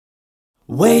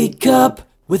Wake up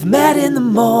with Matt in the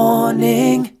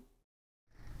morning.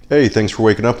 Hey, thanks for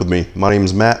waking up with me. My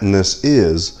name's Matt and this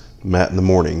is Matt in the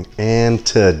Morning. And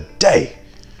today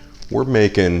we're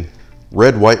making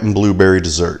red, white, and blueberry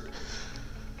dessert.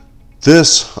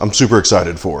 This I'm super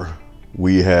excited for.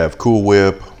 We have Cool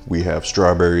Whip, we have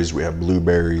strawberries, we have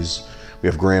blueberries, we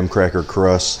have graham cracker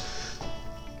crust.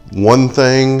 One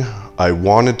thing I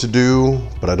wanted to do,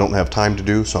 but I don't have time to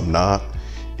do, so I'm not,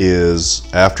 is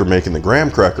after making the graham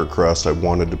cracker crust, I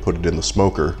wanted to put it in the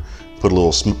smoker, put a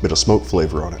little bit of smoke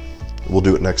flavor on it. We'll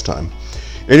do it next time.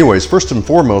 Anyways, first and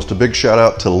foremost, a big shout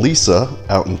out to Lisa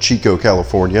out in Chico,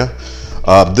 California.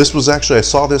 This was actually, I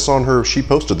saw this on her, she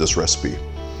posted this recipe.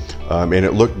 And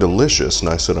it looked delicious, and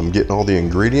I said, I'm getting all the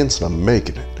ingredients and I'm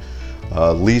making it.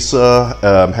 Lisa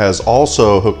has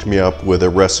also hooked me up with a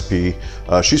recipe.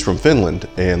 She's from Finland,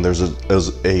 and there's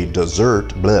a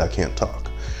dessert, I can't talk.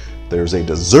 There's a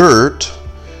dessert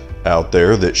out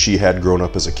there that she had grown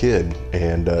up as a kid,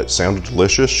 and it sounded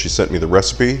delicious. She sent me the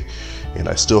recipe, and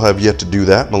I still have yet to do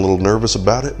that. I'm a little nervous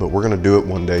about it, but we're gonna do it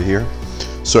one day here.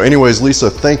 So anyways, Lisa,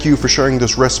 thank you for sharing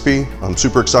this recipe. I'm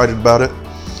super excited about it.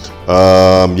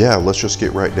 Yeah, let's just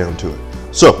get right down to it.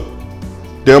 So,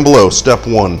 down below, step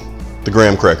one, the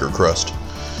graham cracker crust.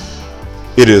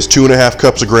 It is 2.5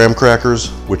 cups of graham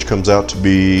crackers, which comes out to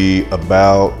be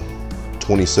about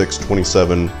 26,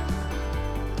 27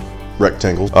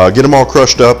 rectangles. Get them all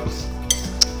crushed up.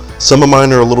 Some of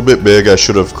mine are a little bit big. I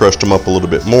should have crushed them up a little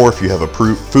bit more. If you have a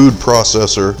food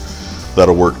processor,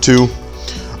 that'll work too.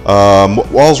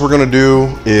 What we're gonna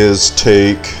do is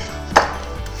take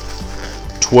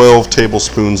 12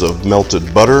 tablespoons of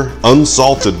melted butter,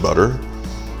 unsalted butter,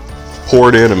 pour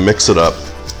it in and mix it up,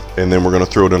 and then we're gonna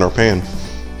throw it in our pan.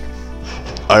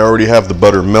 I already have the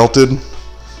butter melted,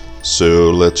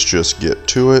 so let's just get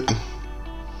to it.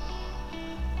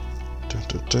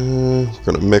 We're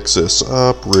gonna mix this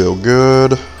up real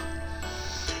good.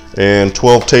 And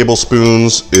 12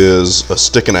 tablespoons is a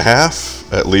stick and a half,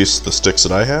 at least the sticks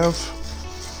that I have.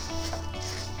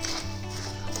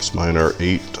 Because mine are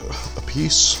 8 a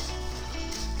piece.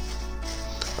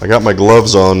 I got my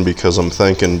gloves on because I'm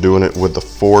thinking doing it with the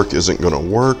fork isn't gonna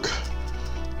work,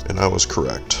 and I was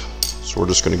correct. So we're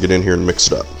just gonna get in here and mix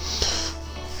it up.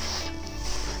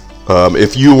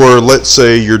 If you were, let's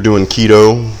say you're doing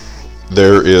keto,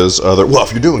 there is well,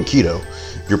 if you're doing keto,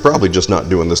 you're probably just not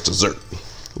doing this dessert.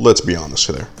 Let's be honest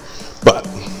there. But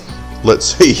let's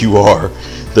say you are,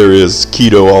 there is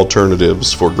keto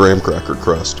alternatives for graham cracker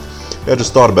crust. I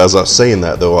just thought about, as I was saying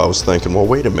that though, I was thinking, well,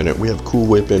 wait a minute, we have Cool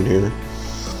Whip in here.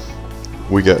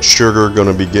 We got sugar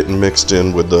gonna be getting mixed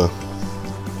in with the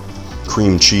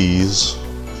cream cheese.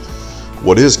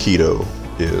 What is keto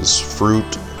is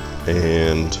fruit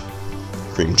and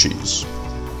cream cheese.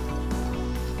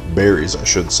 Berries, I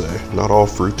should say. Not all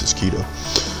fruit is keto.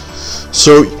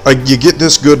 So you get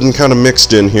this good and kind of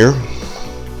mixed in here.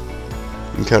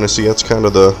 You can kind of see that's kind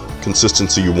of the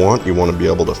consistency you want. You want to be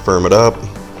able to firm it up.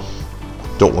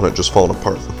 Don't want it just falling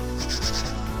apart.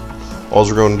 All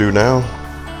we're going to do now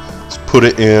is put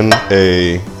it in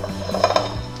a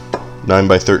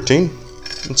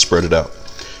 9x13 and spread it out.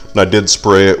 And I did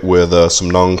spray it with some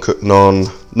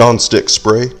non-stick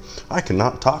spray. I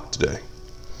cannot talk today.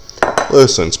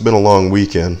 Listen, it's been a long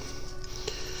weekend.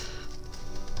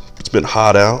 It's been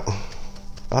hot out.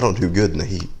 I don't do good in the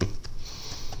heat.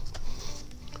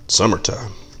 It's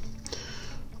summertime.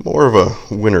 More of a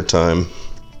wintertime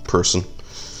person.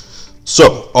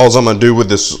 So, all I'm gonna do with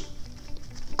this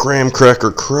graham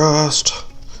cracker crust,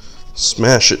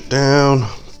 smash it down,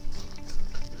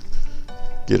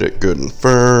 get it good and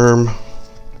firm,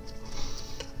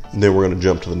 and then we're gonna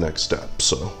jump to the next step.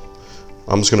 So,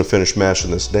 I'm just gonna finish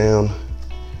mashing this down,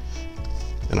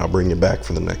 and I'll bring you back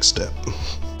for the next step.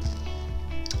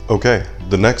 Okay,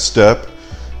 the next step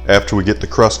after we get the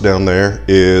crust down there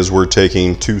is we're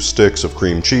taking 2 sticks of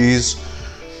cream cheese.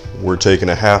 We're taking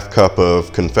a 1/2 cup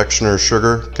of confectioner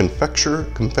sugar,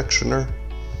 confectioner,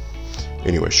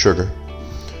 anyway, sugar.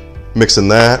 Mixing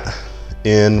that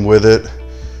in with it,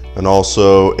 and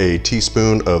also a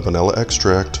teaspoon of vanilla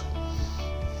extract.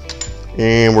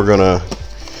 And we're gonna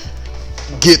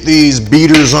get these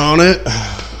beaters on it.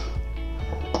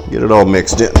 Get it all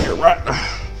mixed in here, right?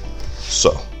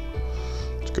 So,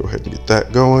 let's go ahead and get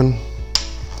that going.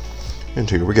 And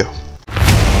here we go.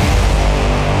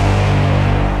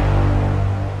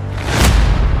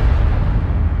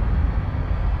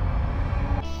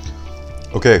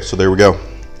 Okay, so there we go.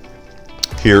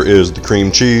 Here is the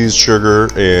cream cheese, sugar,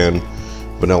 and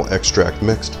vanilla extract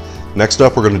mixed. Next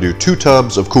up, we're gonna do 2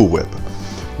 tubs of Cool Whip.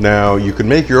 Now, you can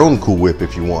make your own Cool Whip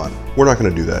if you want. We're not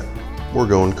gonna do that. We're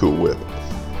going Cool Whip.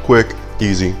 Quick,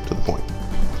 Easy, to the point.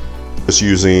 Just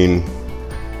using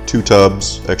 2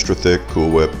 tubs, extra thick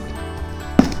Cool Whip.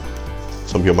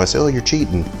 Some people might say, oh, you're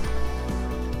cheating.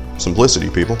 Simplicity,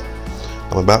 people.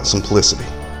 I'm about simplicity.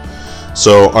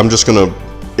 So I'm just gonna,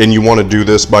 and you wanna do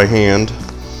this by hand.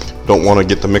 Don't wanna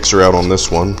get the mixer out on this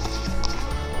one.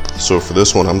 So for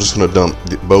this one, I'm just gonna dump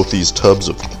both these tubs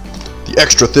of the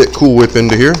extra thick Cool Whip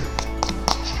into here.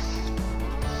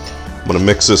 I'm gonna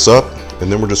mix this up,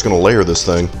 and then we're just gonna layer this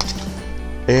thing.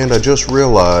 And I just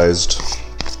realized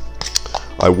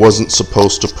I wasn't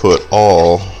supposed to put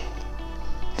all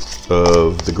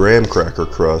of the graham cracker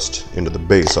crust into the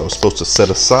base. I was supposed to set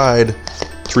aside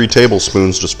 3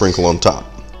 tablespoons to sprinkle on top.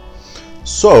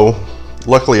 So,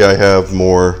 luckily I have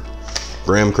more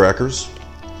graham crackers.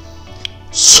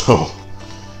 So,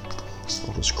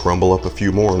 I'll just crumble up a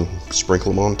few more and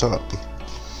sprinkle them on top.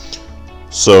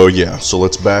 So yeah, so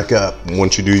let's back up.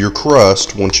 Once you do your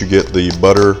crust, once you get the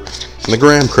butter and the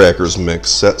graham crackers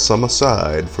mixed, set some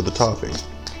aside for the topping.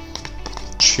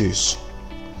 Jeez,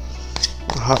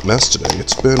 what a hot mess today.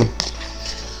 It's been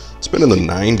in the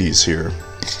 90s here.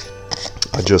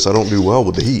 I don't do well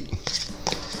with the heat.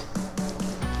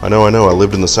 I know, I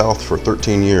lived in the South for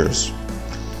 13 years.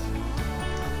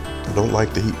 I don't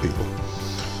like the heat, people.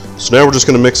 So now we're just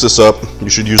gonna mix this up. You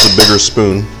should use a bigger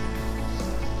spoon.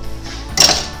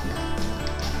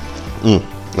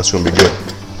 That's gonna be good.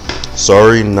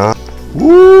 Sorry, not.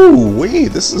 Woo wee,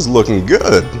 this is looking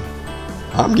good.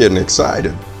 I'm getting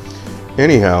excited.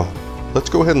 Anyhow, let's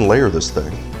go ahead and layer this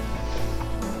thing.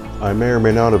 I may or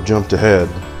may not have jumped ahead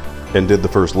and did the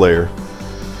first layer.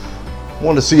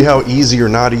 Wanted to see how easy or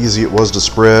not easy it was to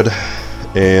spread,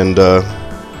 and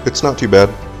it's not too bad.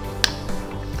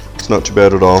 It's not too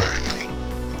bad at all.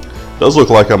 Does look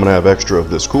like I'm gonna have extra of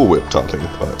this Cool Whip topping,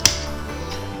 but.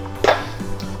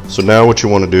 So now what you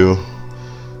want to do,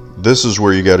 this is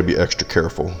where you got to be extra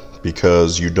careful,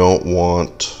 because you don't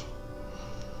want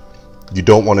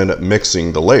to end up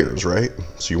mixing the layers, right?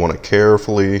 So you want to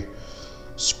carefully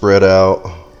spread out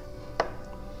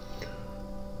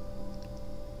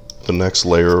the next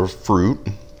layer of fruit.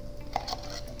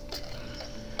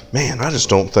 Man, I just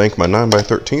don't think my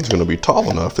 9x13 is going to be tall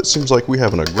enough. It seems like we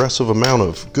have an aggressive amount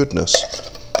of goodness.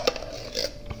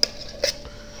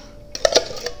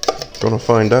 Gonna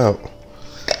find out.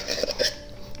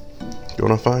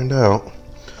 Gonna find out.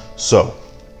 So,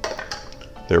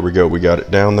 there we go. We got it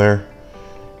down there.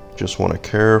 Just want to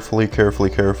carefully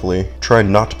try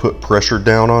not to put pressure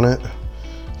down on it,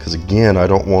 because again, I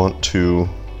don't want to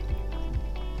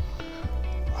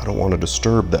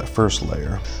disturb that first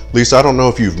layer. At least I don't know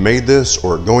if you've made this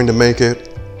or are going to make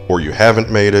it, or you haven't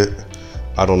made it.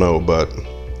 I don't know, but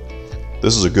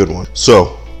this is a good one.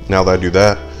 So now that I do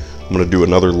that, I'm gonna do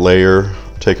another layer,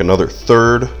 take another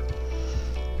third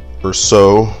or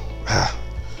so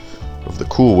of the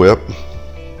Cool Whip.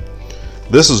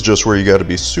 This is just where you gotta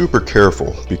be super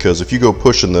careful, because if you go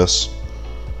pushing this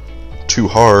too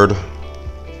hard,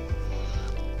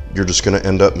 you're just gonna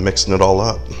end up mixing it all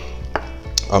up.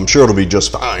 I'm sure it'll be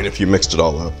just fine if you mixed it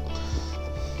all up.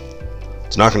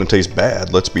 It's not gonna taste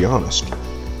bad, let's be honest.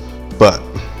 But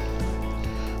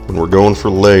when we're going for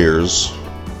layers,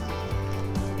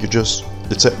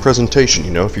 it's that presentation, you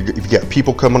know. If you got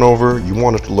people coming over, you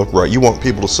want it to look right. You want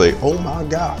people to say, oh my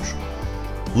gosh,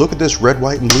 look at this red,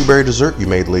 white, and blueberry dessert you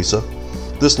made, Lisa.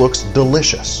 This looks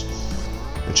delicious.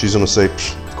 And she's gonna say,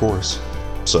 of course.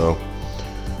 So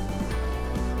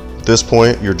at this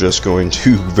point, you're just going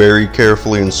to very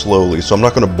carefully and slowly. So I'm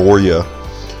not gonna bore you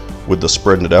with the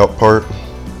spreading it out part,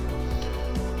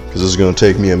 because this is gonna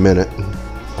take me a minute.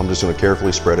 I'm just gonna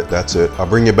carefully spread it, that's it. I'll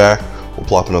bring you back, we'll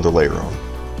plop another layer on.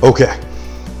 Okay,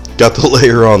 got the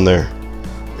layer on there.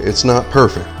 It's not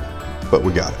perfect, but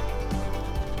we got it.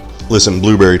 Listen,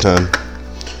 blueberry time.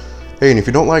 Hey, and if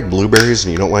you don't like blueberries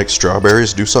and you don't like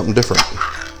strawberries, do something different.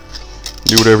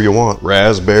 Do whatever you want.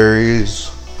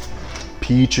 Raspberries,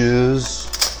 peaches.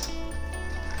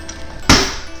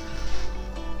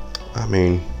 I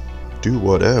mean, do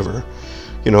whatever.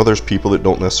 You know, there's people that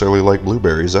don't necessarily like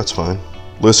blueberries, that's fine.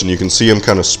 Listen, you can see I'm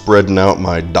kind of spreading out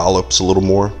my dollops a little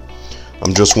more.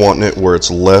 I'm just wanting it where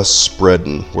it's less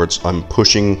spreading, where I'm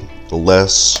pushing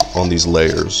less on these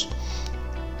layers,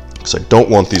 because I don't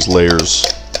want these layers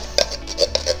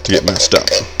to get messed up.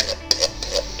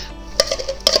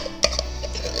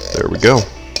 There we go.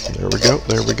 There we go.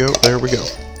 There we go. There we go.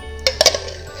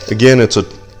 Again, it's a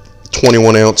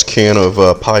 21-ounce can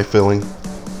of pie filling.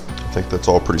 I think that's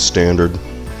all pretty standard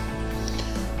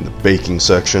in the baking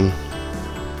section.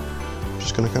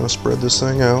 Just gonna kind of spread this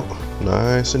thing out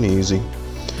nice and easy.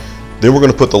 Then we're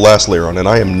gonna put the last layer on, and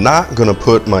I am not gonna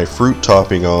put my fruit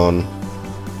topping on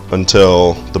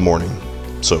until the morning.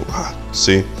 So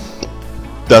see,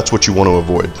 that's what you want to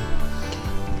avoid.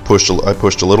 I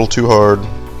pushed a little too hard,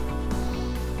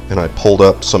 and I pulled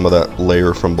up some of that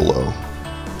layer from below.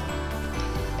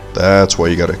 That's why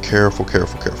you gotta careful.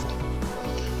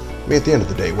 I mean, at the end of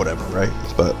the day, whatever, right?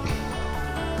 But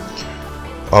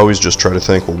I always just try to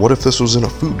think, well, what if this was in a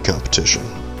food competition?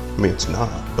 I mean, it's not,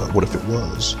 but what if it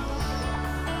was?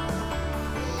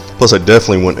 Plus, I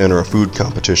definitely wouldn't enter a food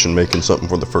competition making something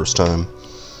for the first time.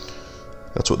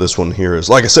 That's what this one here is.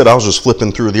 Like I said, I was just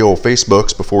flipping through the old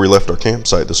Facebooks before we left our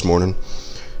campsite this morning,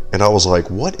 and I was like,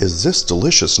 what is this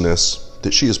deliciousness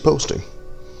that she is posting?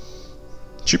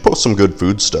 She posts some good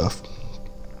food stuff.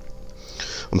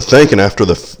 I'm thinking after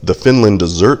the Finland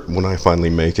dessert, when I finally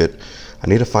make it, I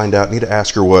need to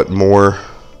ask her what more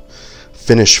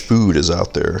Finnish food is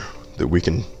out there that we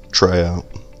can try out.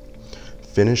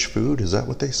 Finnish food, is that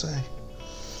what they say?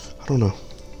 I don't know.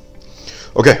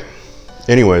 Okay,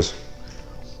 anyways.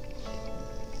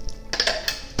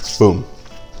 Boom.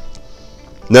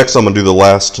 Next, I'm gonna do the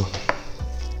last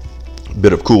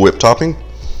bit of Cool Whip topping.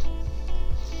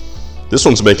 This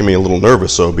one's making me a little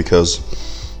nervous though, because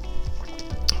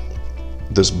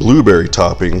this blueberry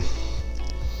topping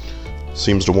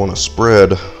seems to want to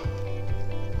spread,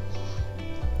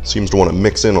 seems to want to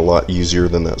mix in a lot easier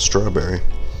than that strawberry.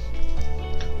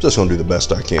 Just gonna do the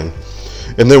best I can.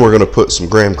 And then we're gonna put some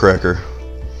graham cracker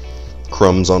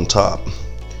crumbs on top.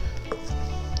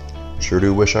 Sure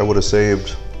do wish I would have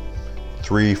saved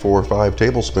 3, 4, 5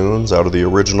 tablespoons out of the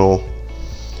original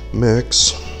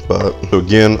mix. But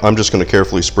again, I'm just gonna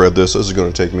carefully spread this. This is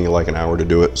gonna take me like an hour to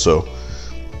do it, so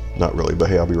not really, but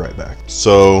hey, I'll be right back.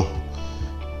 So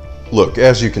look,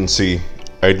 as you can see,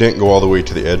 I didn't go all the way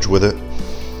to the edge with it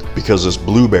because this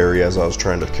blueberry, as I was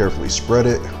trying to carefully spread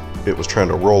it, it was trying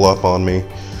to roll up on me.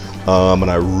 And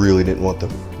I really didn't want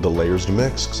the layers to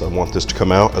mix because I want this to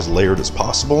come out as layered as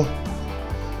possible.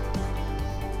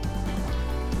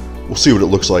 We'll see what it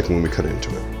looks like when we cut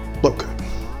into it. Look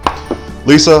good.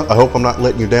 Lisa, I hope I'm not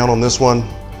letting you down on this one.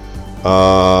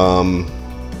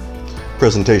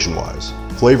 Presentation wise,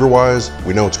 flavor wise,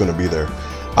 we know it's going to be there.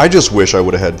 I just wish I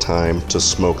would have had time to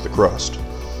smoke the crust.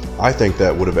 I think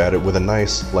that would have added with a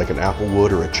nice, like an apple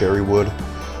would or a cherry would.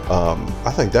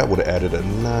 I think that would have added a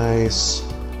nice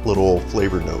little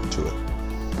flavor note to it.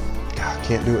 God,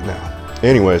 can't do it now.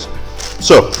 Anyways,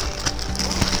 so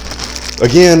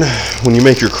again, when you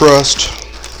make your crust,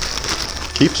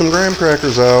 keep some graham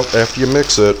crackers out after you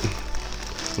mix it.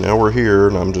 Now we're here,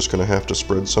 and I'm just gonna have to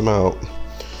spread some out.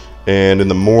 And in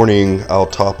the morning, I'll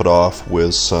top it off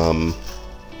with some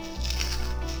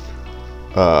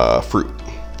fruit.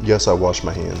 Yes, I washed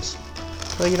my hands.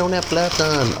 Oh, you don't have gloves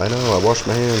on. I know, I washed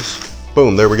my hands.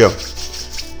 Boom, there we go.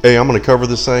 Hey, I'm gonna cover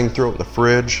this thing, throw it in the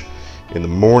fridge. In the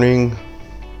morning,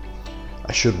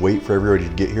 I should wait for everybody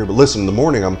to get here, but listen, in the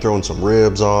morning I'm throwing some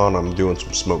ribs on, I'm doing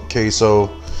some smoked queso.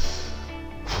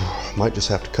 Might just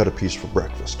have to cut a piece for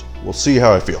breakfast. We'll see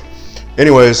how I feel.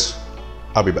 Anyways,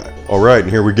 I'll be back. All right, and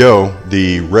here we go.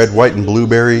 The red, white, and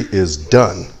blueberry is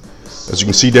done. As you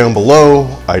can see down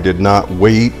below, I did not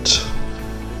wait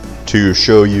to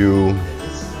show you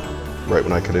right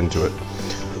when I cut into it.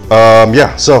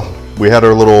 Yeah, so we had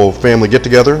our little family get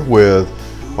together with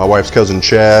my wife's cousin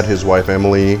Chad, his wife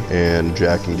Emily, and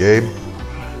Jack and Gabe.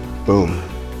 Boom,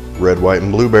 red, white,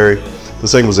 and blueberry.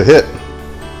 This thing was a hit.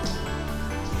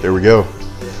 There we go.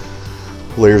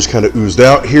 Layers kind of oozed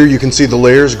out. Here you can see the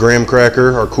layers: graham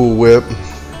cracker, our Cool Whip,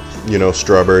 you know,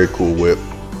 strawberry, Cool Whip,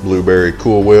 blueberry,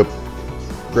 Cool Whip,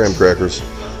 graham crackers.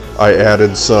 I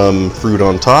added some fruit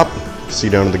on top. See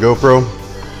down in the GoPro.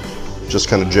 Just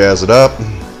kind of jazz it up.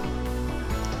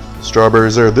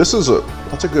 Strawberries there. That's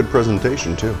a good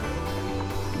presentation too.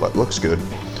 That looks good.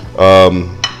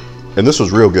 And this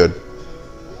was real good.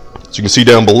 As you can see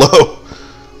down below,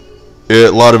 a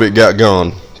lot of it got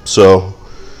gone. So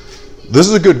this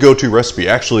is a good go-to recipe.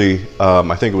 Actually,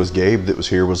 I think it was Gabe that was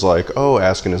here, was like, oh,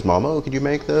 asking his mom, oh, could you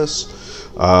make this?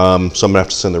 So I'm gonna have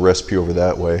to send the recipe over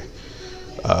that way.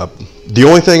 The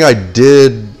only thing I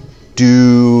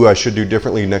should do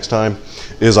differently next time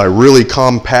is I really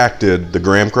compacted the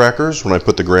graham crackers. When I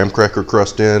put the graham cracker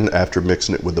crust in after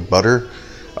mixing it with the butter,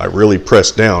 I really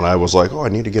pressed down. I was like, oh, I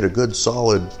need to get a good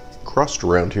solid crust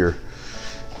around here.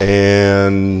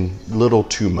 And a little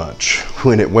too much.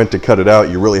 When it went to cut it out,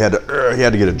 you really had to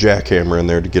get a jackhammer in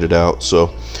there to get it out.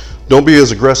 So don't be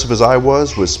as aggressive as I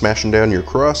was with smashing down your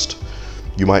crust.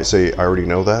 You might say, I already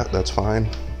know that, that's fine.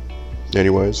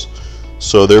 Anyways,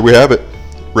 so there we have it.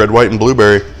 Red, white, and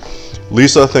blueberry.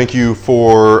 Lisa, thank you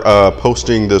for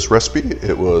posting this recipe.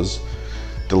 It was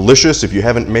delicious. If you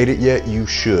haven't made it yet, you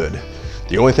should.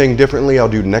 The only thing differently I'll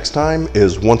do next time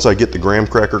is once I get the graham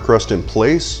cracker crust in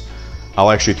place, I'll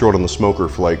actually throw it on the smoker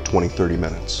for like 20-30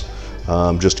 minutes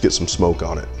just to get some smoke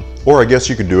on it. Or I guess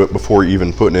you could do it before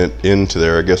even putting it into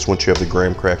there. I guess once you have the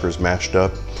graham crackers mashed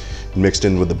up and mixed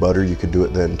in with the butter, you could do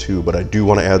it then too. But I do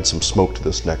want to add some smoke to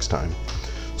this next time.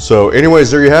 So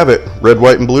anyways, there you have it. Red,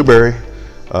 white, and blueberry.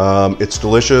 It's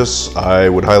delicious. I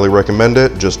would highly recommend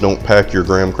it. Just don't pack your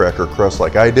graham cracker crust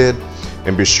like I did.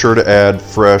 And be sure to add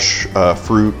fresh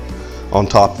fruit on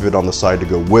top of it on the side to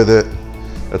go with it.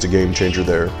 That's a game changer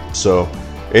there. So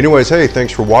anyways, hey,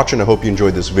 thanks for watching. I hope you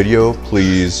enjoyed this video.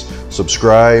 Please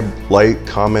subscribe, like,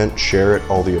 comment, share it,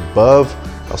 all the above.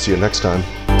 I'll see you next time.